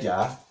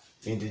ledger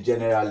in the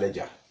general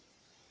ledger.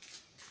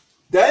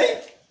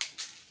 Then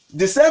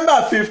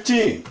December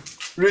 15,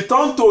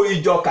 return to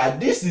Ijoka.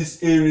 This is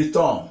a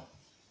return,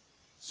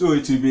 so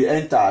it will be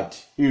entered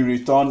in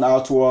return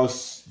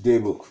outwards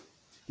daybook.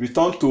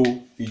 Return to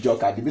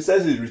Ijoka. The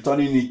business is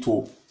returning it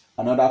to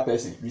another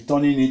person,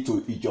 returning it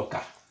to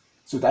Ijoka.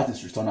 So that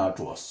is return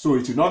outwards. So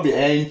it will not be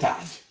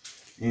entered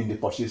in the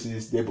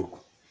purchases daybook.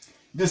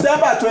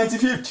 December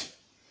 25th,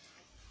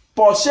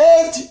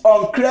 purchased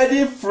on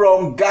credit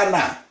from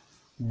Ghana,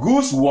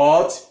 goods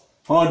worth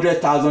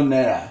 100,000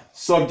 naira,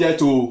 subject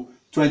to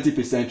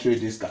 20% trade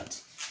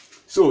discount.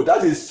 So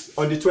that is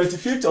on the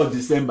 25th of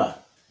December.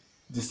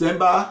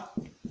 December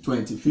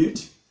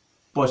 25th,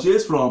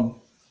 purchase from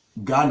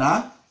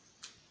Ghana.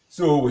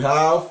 So we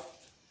have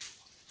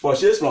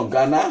purchase from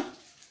Ghana,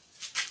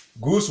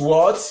 goods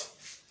worth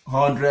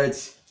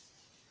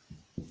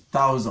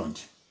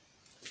 100,000,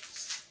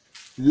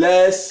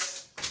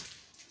 less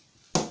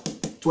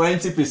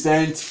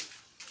 20%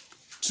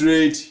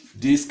 trade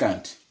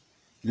discount,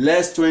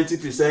 less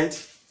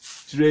 20%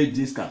 trade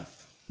discount,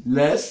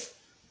 less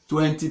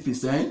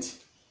 20%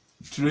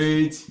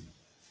 trade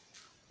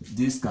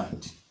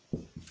discount.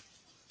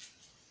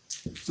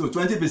 So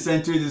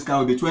 20% trade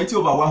discount will be 20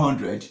 over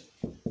 100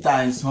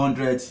 times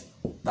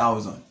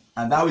 100,000,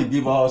 and that will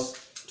give us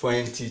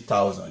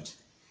 20,000.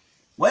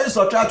 When you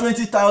subtract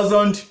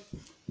 20,000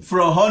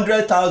 from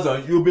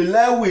 100,000, you'll be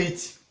left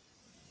with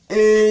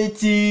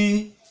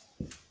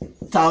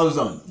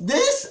 80,000.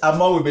 This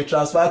amount will be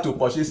transferred to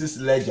purchases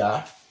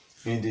ledger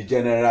in the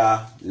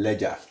general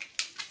ledger,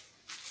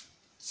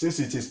 since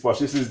it is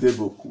purchases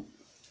daybook.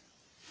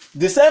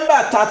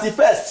 December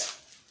 31st,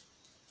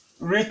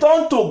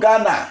 return to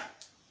Ghana,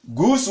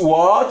 goods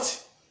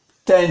worth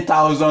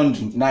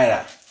 10,000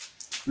 naira.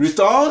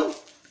 Return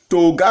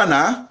to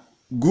Ghana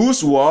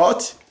goods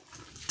worth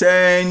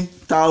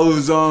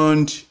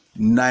 10,000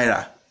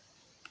 naira.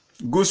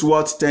 Goods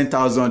worth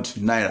 10,000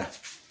 naira.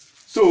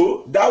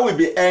 So that will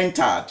be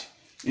entered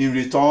in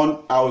return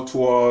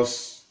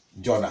outwards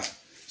journal.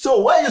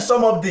 So when you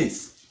sum up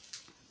this,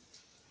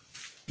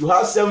 you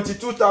have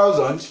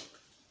 72,000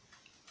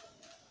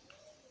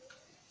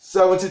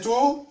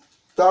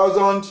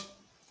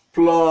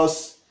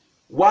 plus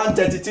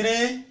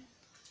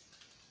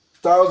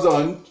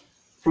 133,000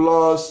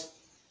 plus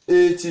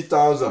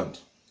 80,000,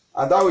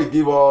 and that will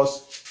give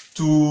us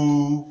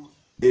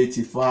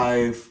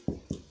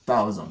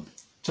 285,000.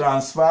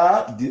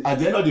 Transfer at the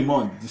end of the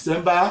month,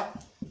 December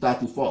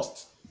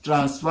 31st.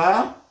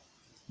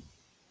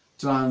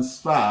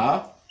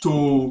 Transfer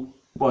to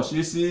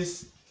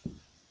purchases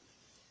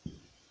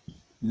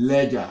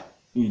ledger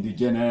in the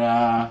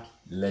general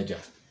ledger.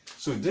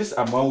 So this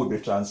amount will be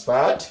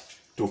transferred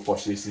to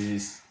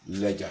purchases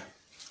ledger.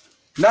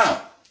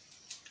 Now,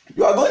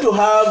 you are going to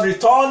have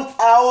return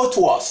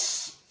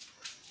outwards.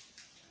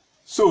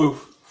 So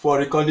for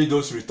recording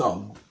those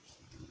return,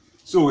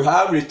 so we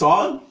have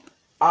return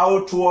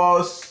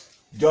outwards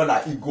journal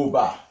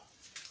Igoba,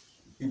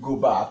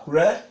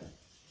 correct?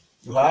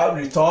 You have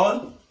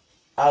return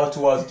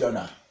outwards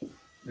journal,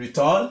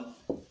 return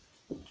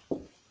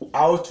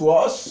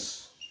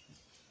outwards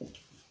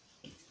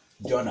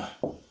journal.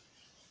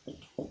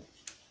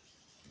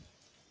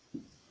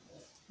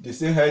 The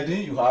same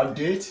heading, you have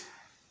date,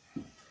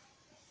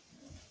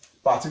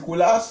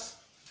 particulars,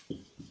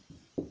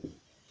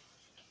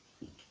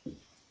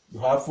 you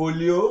have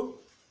folio,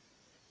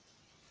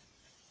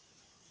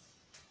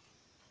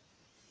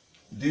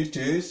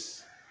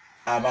 details,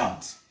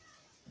 amount.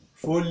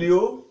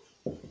 Folio,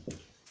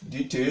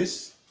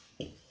 details,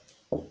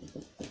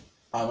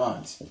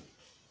 amount.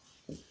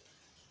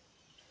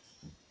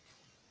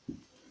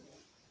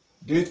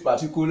 Date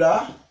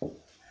particular,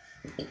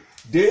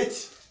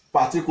 date,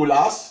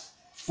 particulars,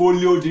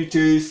 folio,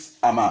 details,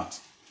 amount.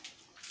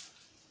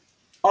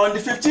 On the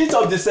 15th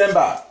of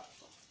December,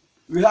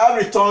 we have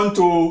return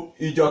to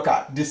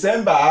Ijoka.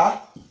 December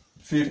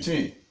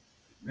 15,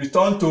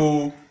 return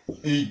to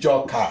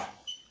Ijoka.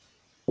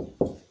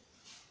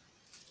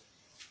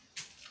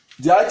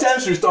 The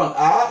items returned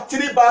are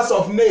 3 bags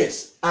of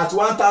nails at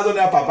 1,000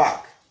 naira per bag.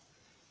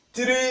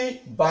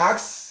 3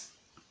 bags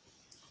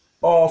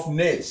of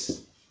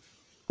nails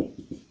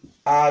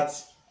at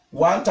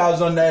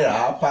 1,000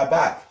 naira per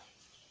bag.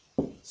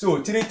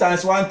 So 3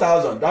 times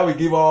 1,000, that will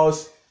give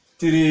us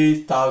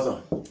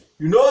 3,000.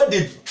 You know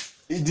the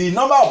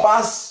number of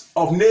bags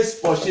of nails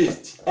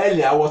purchased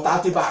earlier was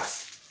 30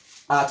 bags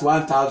at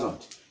 1,000.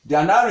 They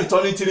are now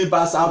returning 3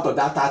 bags out of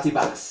that 30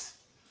 bags.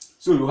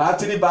 So you have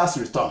 3 bags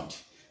returned.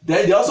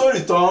 Then they also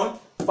return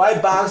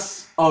 5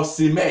 bags of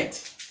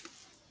cement.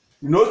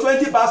 You know,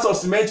 20 bags of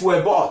cement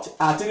were bought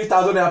at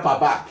 3,000 naira per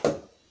bag.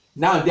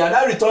 Now they are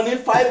now returning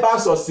 5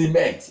 bags of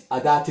cement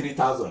at that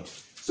 3,000.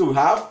 So we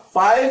have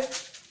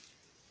 5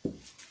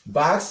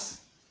 bags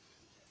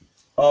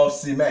of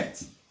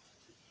cement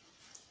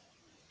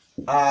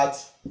at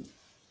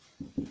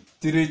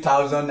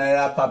 3,000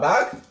 naira per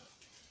bag.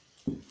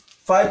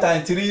 5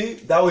 times 3,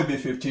 that will be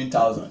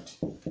 15,000.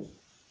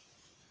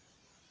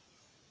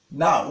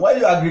 Now, when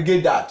you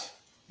aggregate that,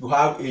 you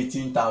have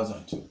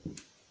 18,000.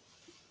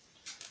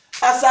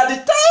 As at the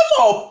time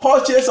of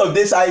purchase of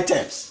these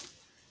items,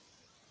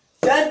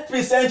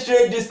 10%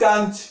 trade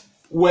discount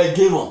were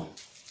given.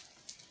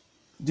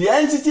 The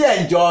entity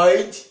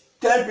enjoyed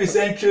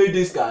 10% trade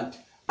discount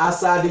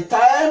as at the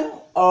time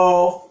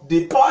of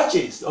the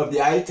purchase of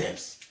the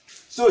items.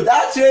 So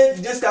that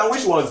trade discount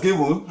which was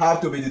given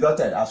have to be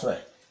deducted as well.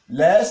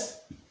 Less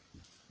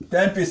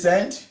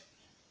 10%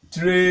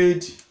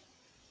 trade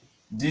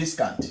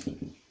discount.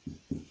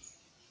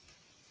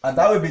 And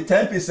that will be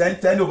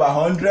 10%, 10 over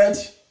 100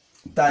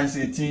 times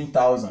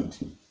 18,000.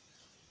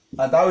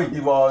 And that will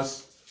give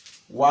us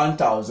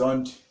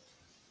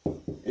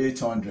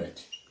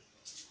 1,800.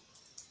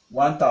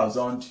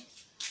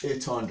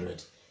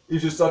 1,800.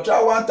 If you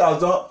subtract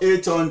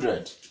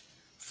 1,800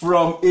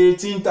 from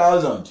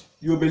 18,000,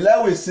 you'll be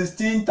left with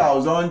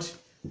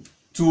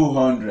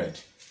 16,200.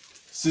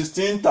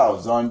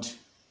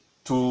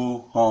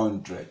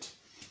 16,200.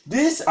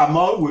 This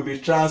amount will be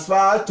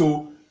transferred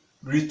to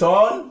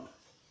return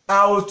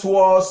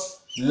outwards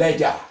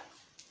ledger.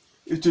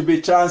 It will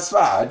be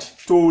transferred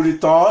to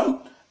return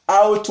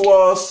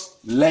outwards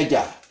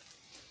ledger.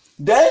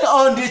 Then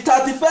on the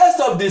 31st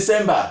of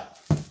December,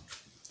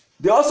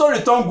 they also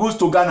return goods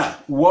to Ghana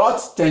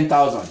worth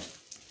 10,000.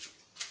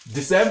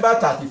 December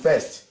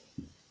 31st,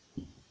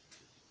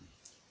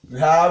 we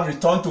have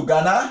return to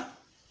Ghana,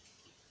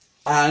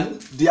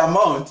 and the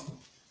amount,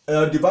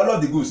 the value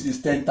of the goods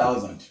is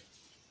 10,000.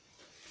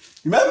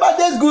 Remember,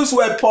 these goods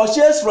were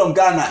purchased from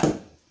Ghana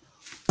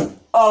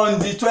on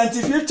the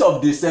 25th of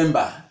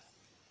December.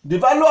 The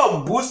value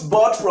of goods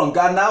bought from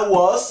Ghana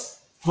was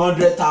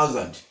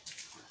 100,000.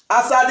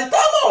 As at the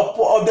time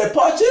of the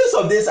purchase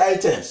of these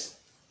items,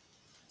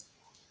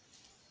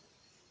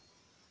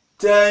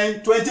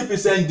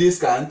 20%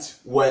 discount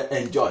were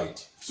enjoyed.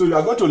 So you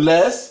are going to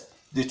less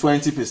the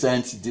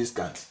 20%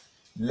 discount.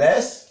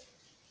 Less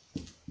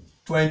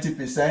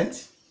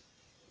 20%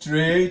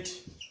 trade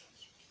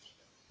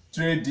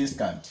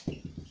discount.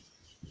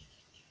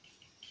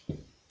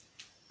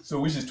 So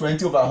which is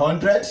 20 over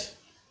 100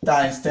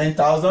 times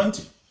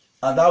 10,000,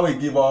 and that will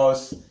give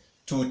us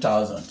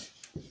 2,000.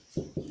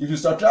 If you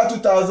subtract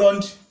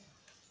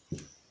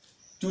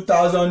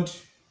 2,000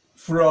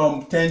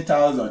 from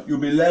 10,000, you'll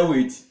be left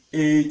with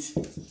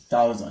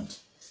 8,000.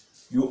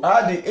 You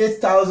add the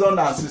 8,000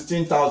 and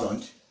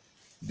 16,000,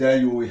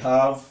 then you will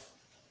have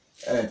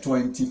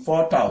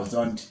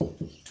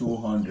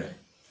 24,200.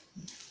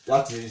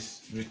 That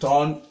is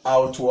return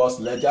outwards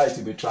ledger. It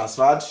will be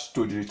transferred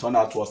to the return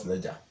outwards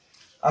ledger.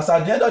 As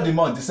at the end of the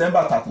month,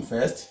 December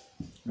 31st,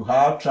 you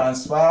have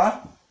transfer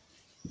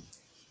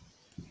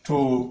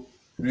to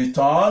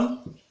return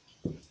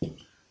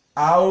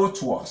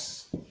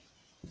outwards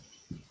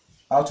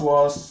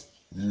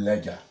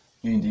ledger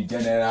in the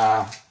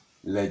general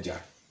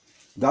ledger.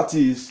 That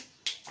is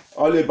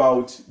all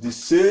about the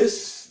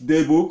sales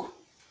daybook,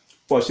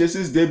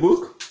 purchases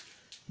daybook,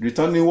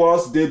 return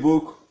inwards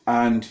daybook,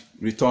 and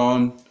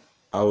return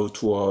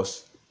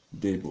outwards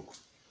daybook.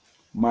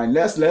 My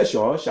next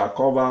lecture shall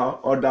cover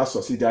other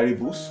subsidiary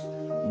books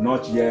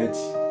not yet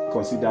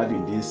considered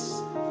in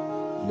this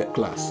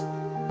class.